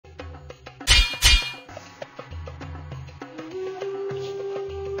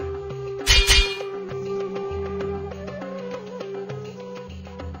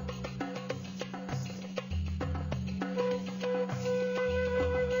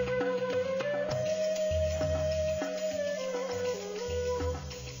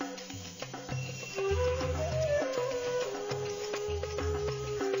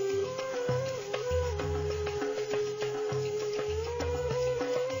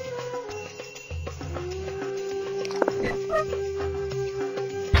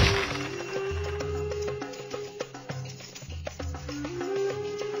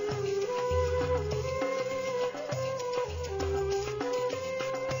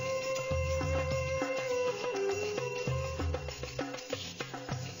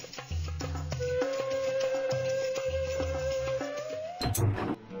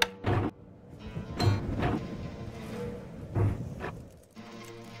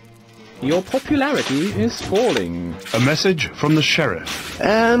Your popularity is falling. A message from the sheriff.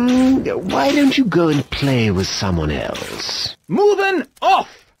 Why don't you go and play with someone else? Moving off!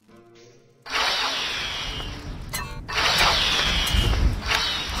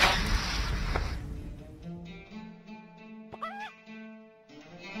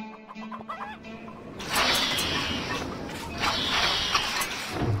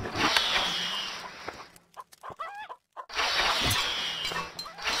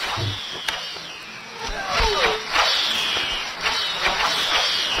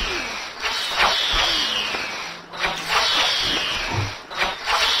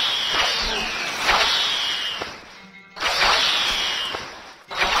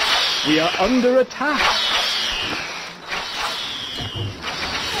 We are under attack.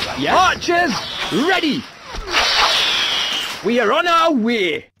 Yes. Archers, ready! We are on our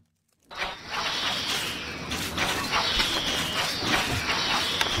way.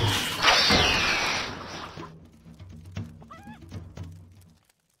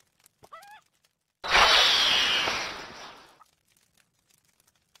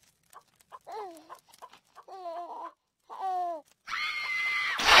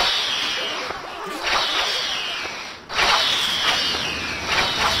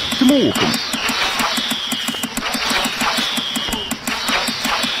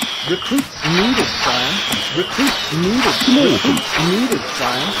 Recruits needed, sire. Recruits needed. Recruits needed,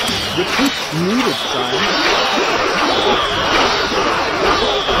 sire. Recruits needed, sire.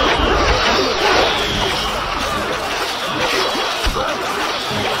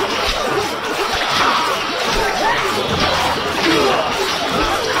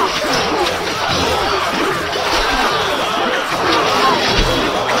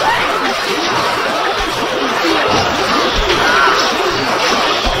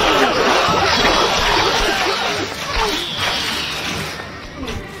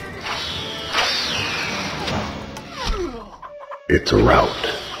 It's a rout.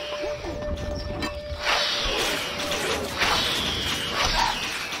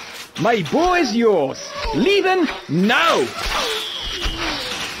 My bow is yours. Leaving now.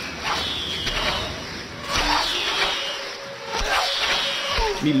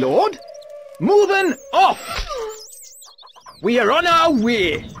 Me lord, moving off. We are on our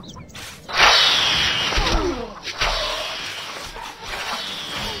way.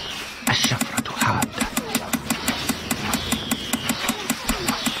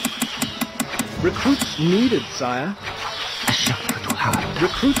 Recruits needed, sire.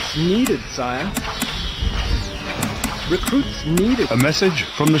 Recruits needed, sire. Recruits needed. A message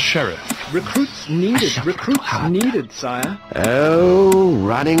from the sheriff. Recruits needed. Recruits needed, sire. Oh,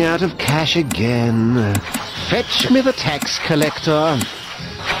 running out of cash again. Fetch me the tax collector.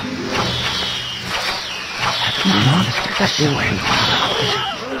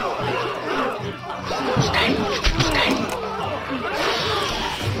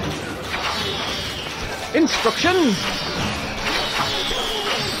 Instructions!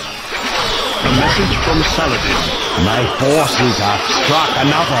 A message from Saladin. My forces have struck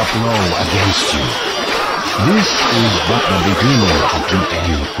another blow against you. This is but the beginning to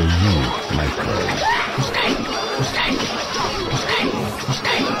prepare for you, my friend.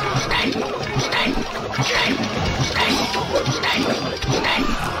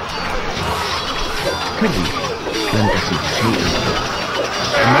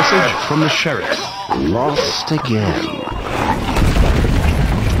 A message from the sheriff. Lost again.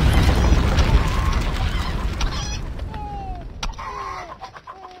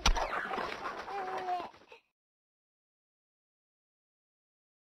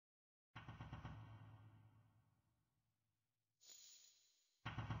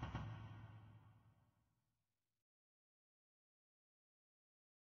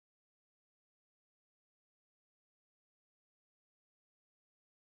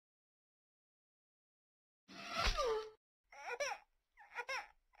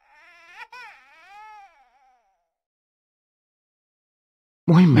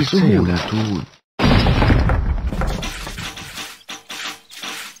 مهم سهولة.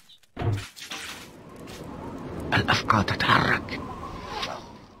 الأفكار تتحرك.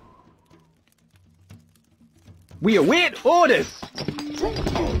 We await orders.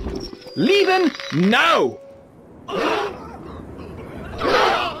 Leaving now.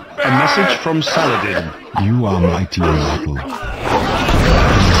 A message from Saladin. You are mighty in battle. I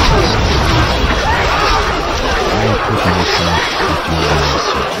put myself at your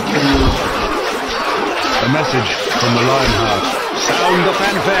mercy. A message from the Lionheart. Sound the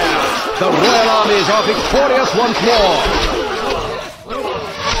fanfare! The royal armies are victorious once more!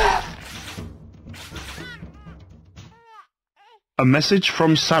 A message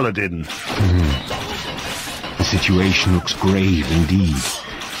from Saladin. The situation looks grave indeed.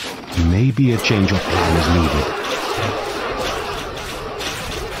 Maybe a change of plan is needed.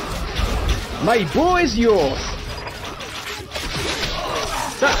 My bow is yours!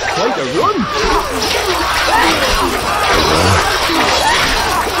 That's quite a run!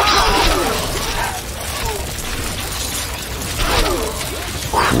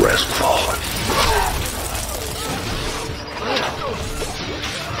 Crestfallen.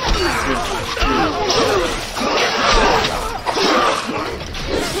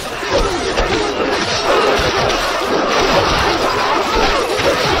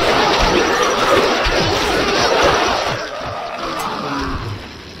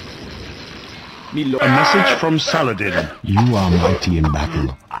 A message from Saladin. You are mighty in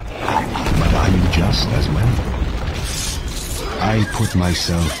battle, but are you just as well? I put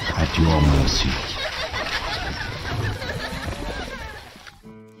myself at your mercy.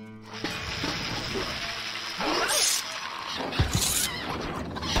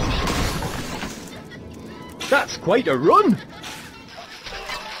 That's quite a run!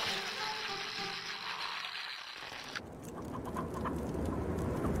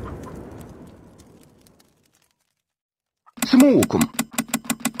 سموكم.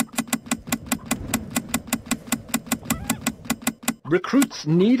 Recruits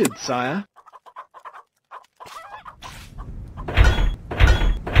needed, sire.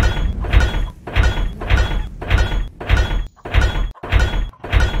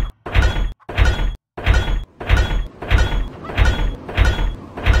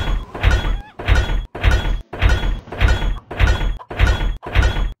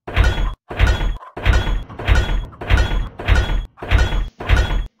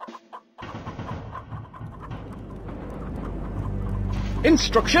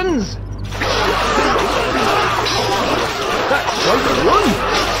 Instructions! That's quite a run!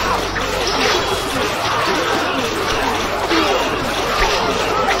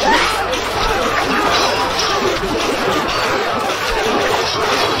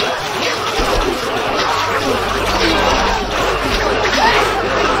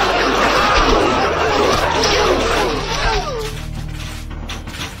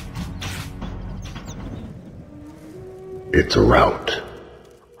 It's a rout.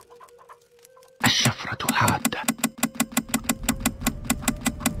 الشفرة حادة.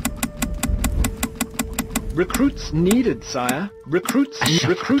 Recruits needed, sire. Recruits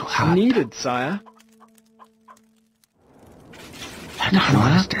needed, sire. نحن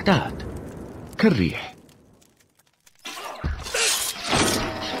على استعداد كالريح.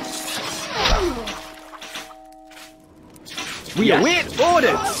 We await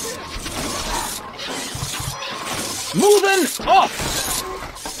orders! Moving off!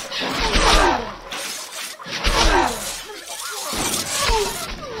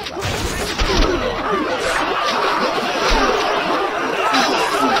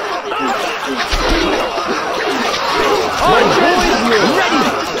 Our boys ready!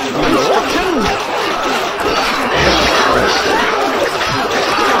 Instructions!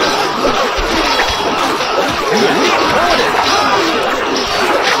 We await orders!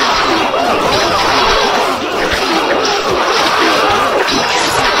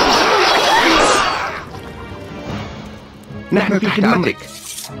 نحن في خدمتك.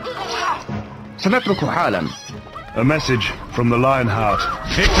 سنترك حالا. A message from the Lionheart.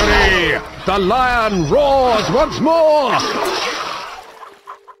 Victory! The lion roars once more!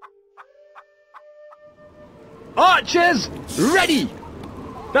 Archers, ready!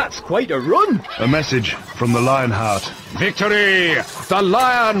 That's quite a run! A message from the Lionheart. Victory! The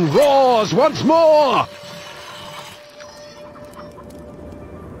lion roars once more!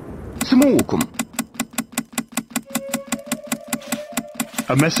 سموكم.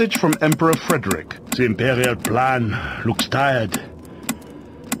 A message from Emperor Frederick. The Imperial plan looks tired.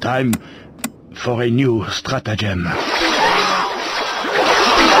 Time for a new stratagem.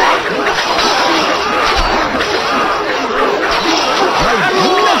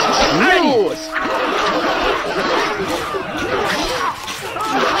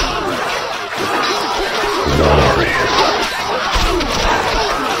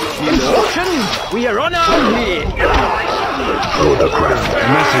 We are on our way! for the crown. A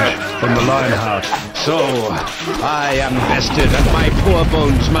message from the Lionheart. So, I am bested, and my poor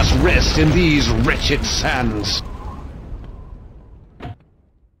bones must rest in these wretched sands.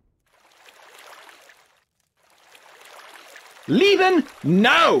 Leaving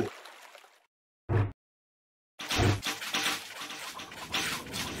now!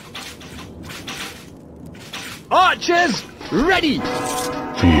 Archers, ready!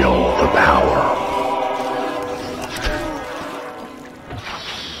 Feel the power.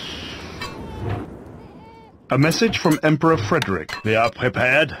 A message from Emperor Frederick. We are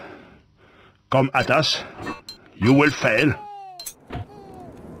prepared. Come at us. You will fail.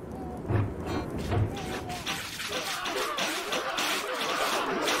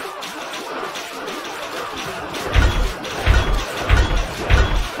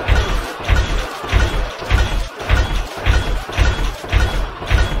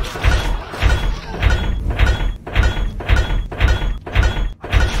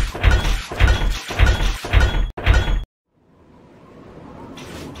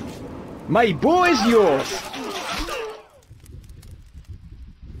 My bow is yours!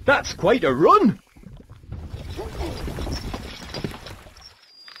 That's quite a run!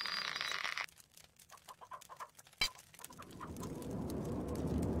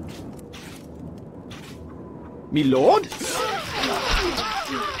 Me lord?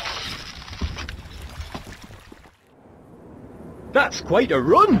 That's quite a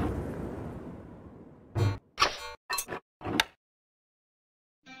run!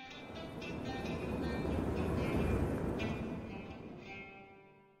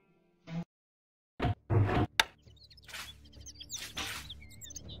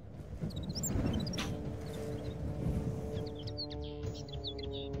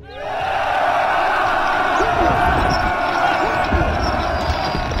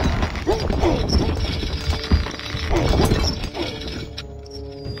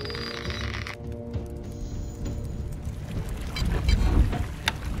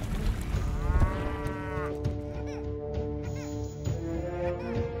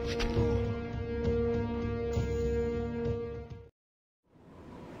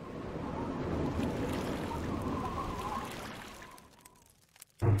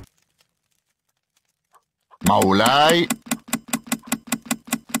 مولاي.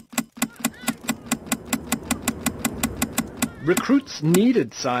 Recruits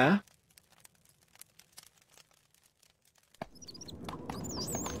needed, sire.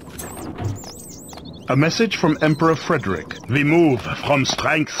 A message from Emperor Frederick. We move from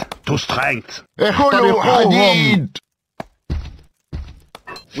strength to strength. اخترقوا حديد.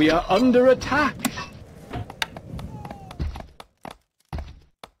 We are under attack.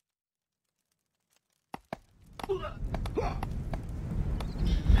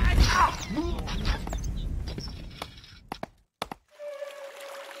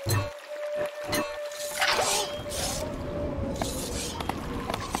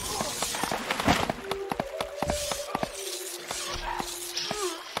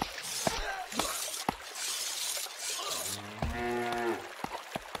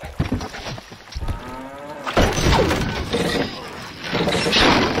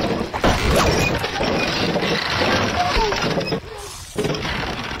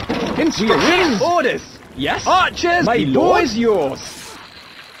 We are winning orders! Yes? Archers, my bow is yours!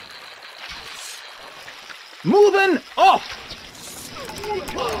 Moving off!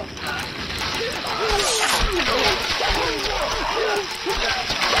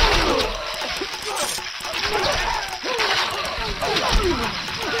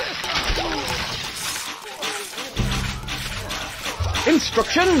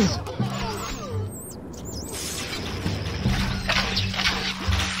 Instructions!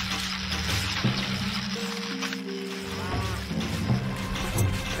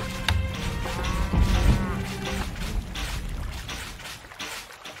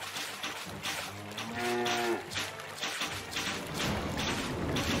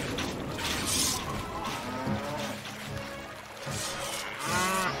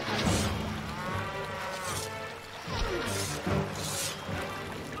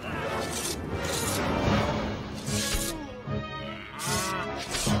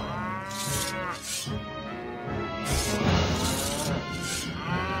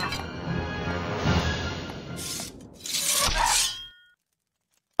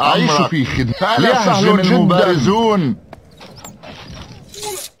 أعيش في خدمة. لا سهل المبارزون.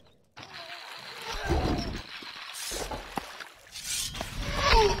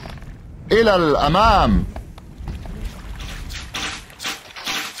 إلى الأمام.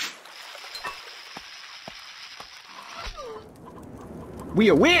 We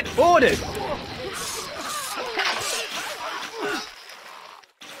await orders.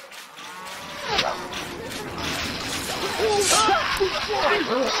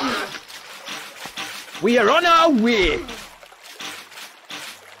 We are on our way!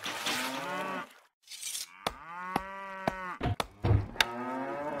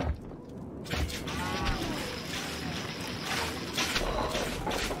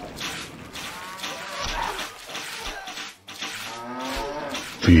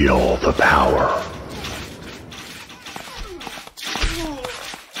 Feel the power.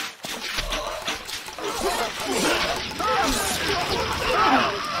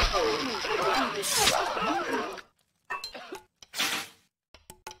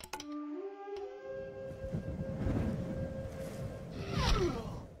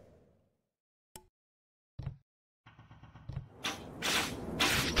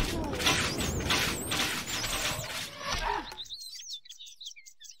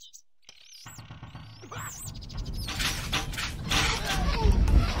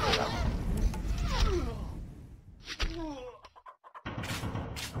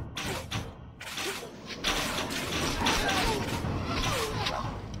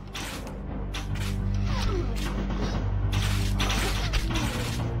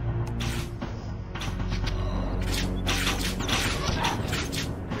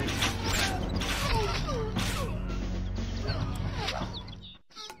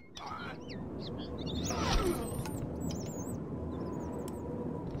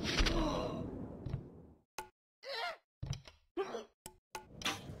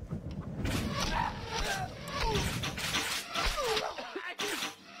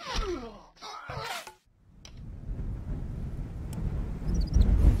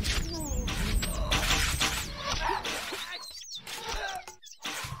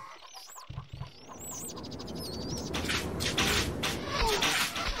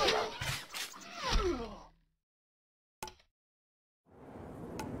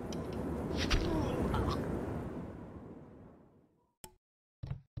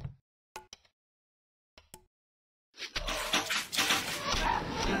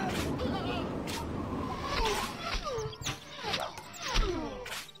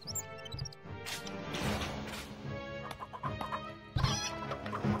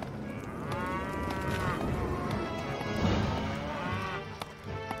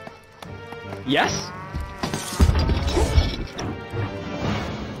 Yes?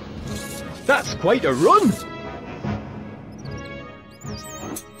 That's quite a run!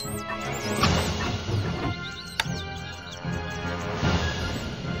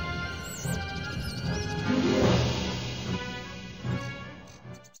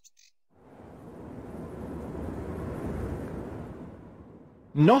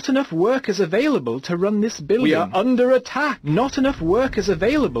 Not enough workers available to run this building. We are under attack. Not enough workers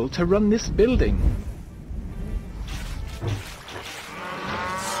available to run this building.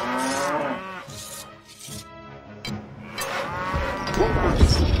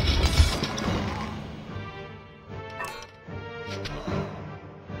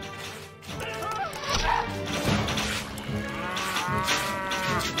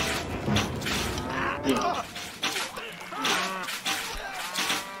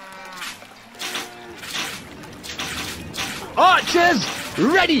 Archers,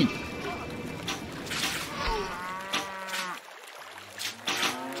 ready!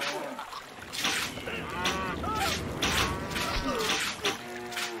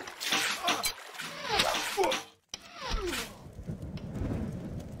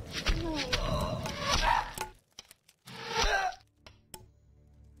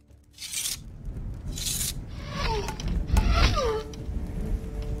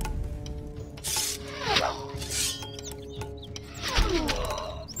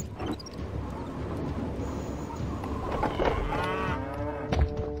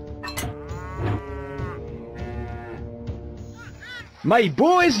 My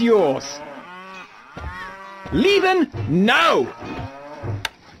bow is yours. Leaving now.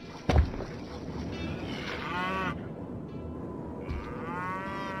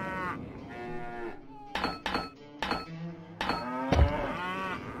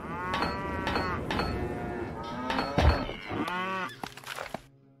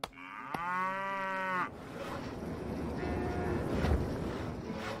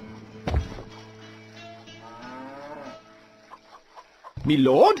 Me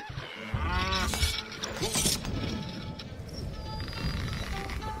lord?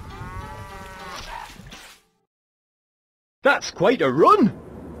 That's quite a run!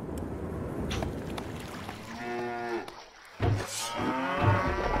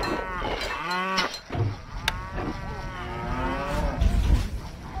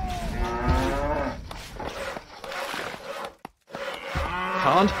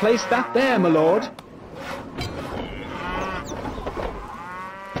 Can't place that there, my lord.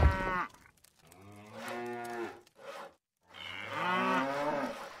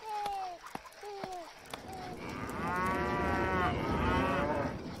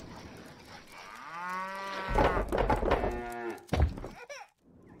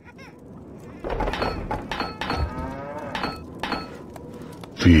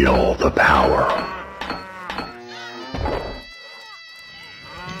 Feel the power.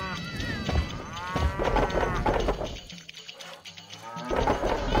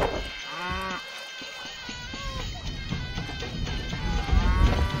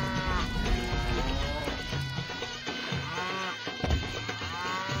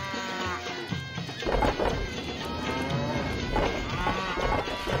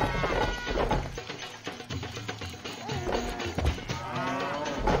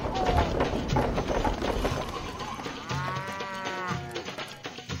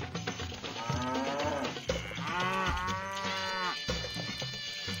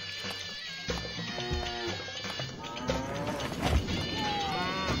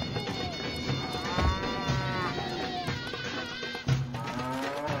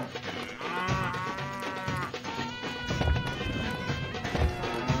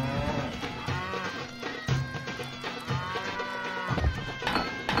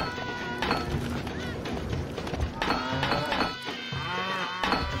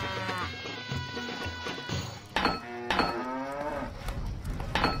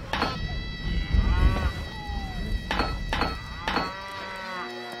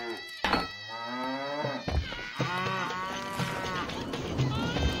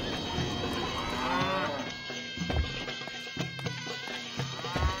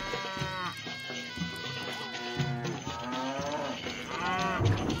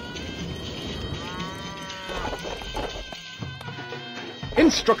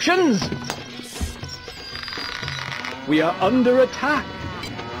 Instructions! We are under attack!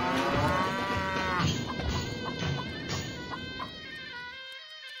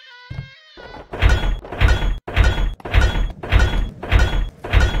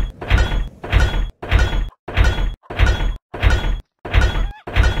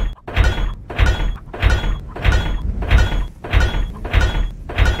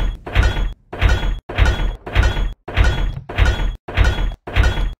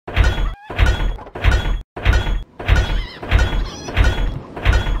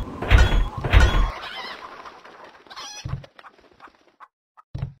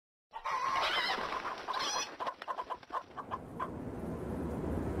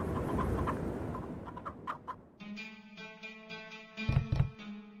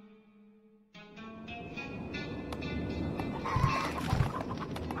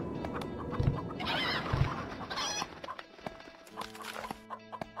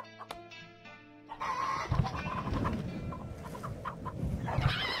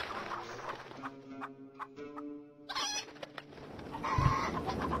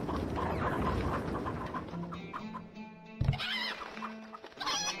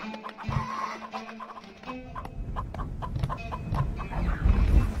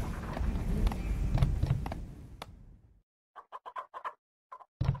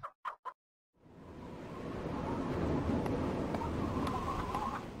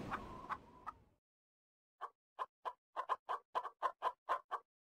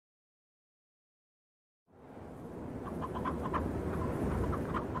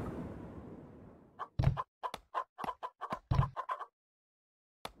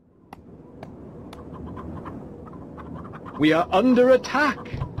 We are under attack!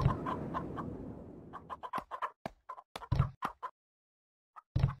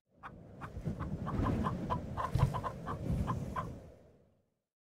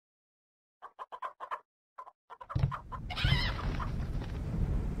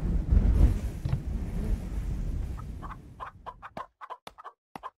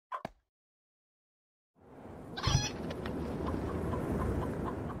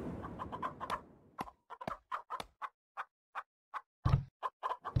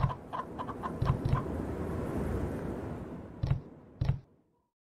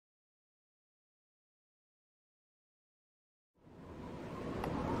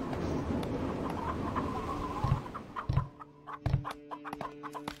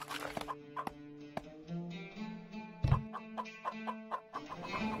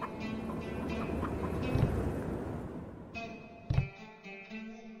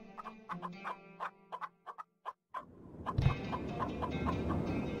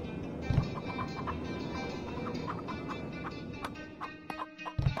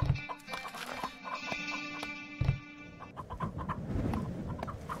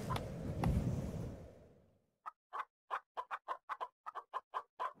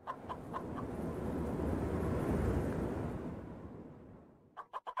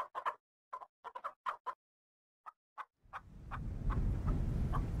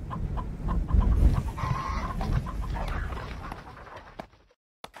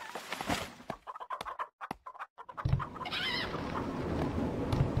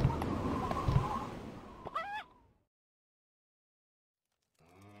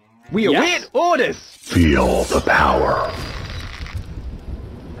 We await orders! Feel the power.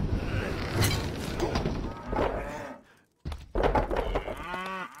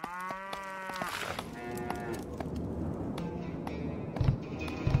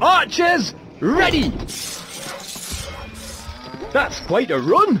 Archers, ready! That's quite a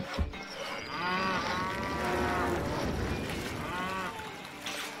run!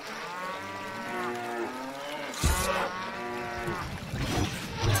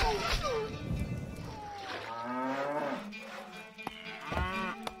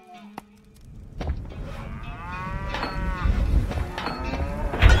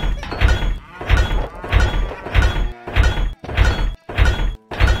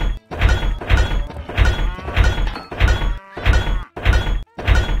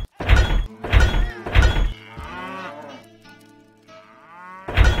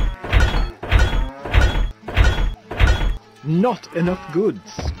 Not enough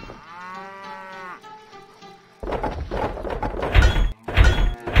goods.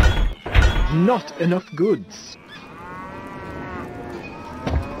 Not enough goods.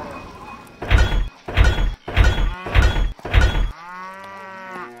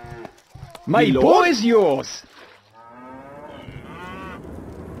 My boy is yours.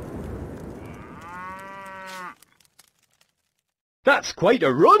 That's quite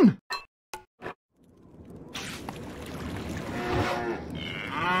a run.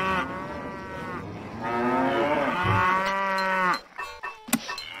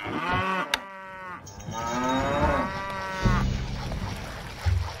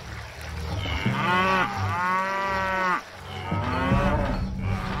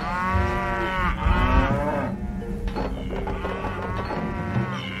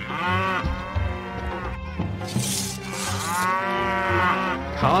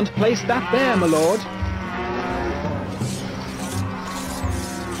 Can't place that there, my lord.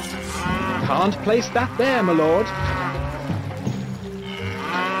 Can't place that there, my lord.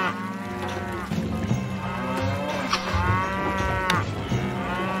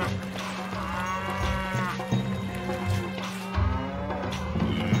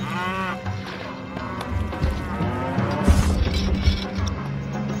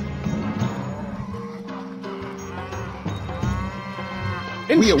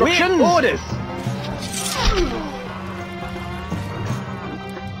 Instructions! We await orders!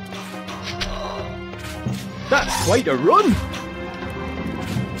 That's quite a run!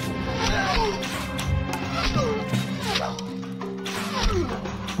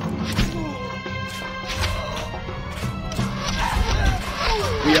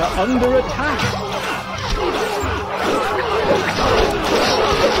 We are under attack!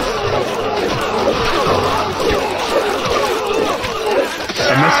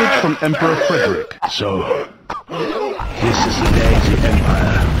 A message from Emperor Frederick. So, this is the day the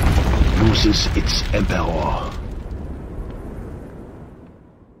Empire loses its Emperor.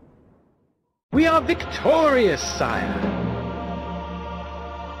 We are victorious, sire.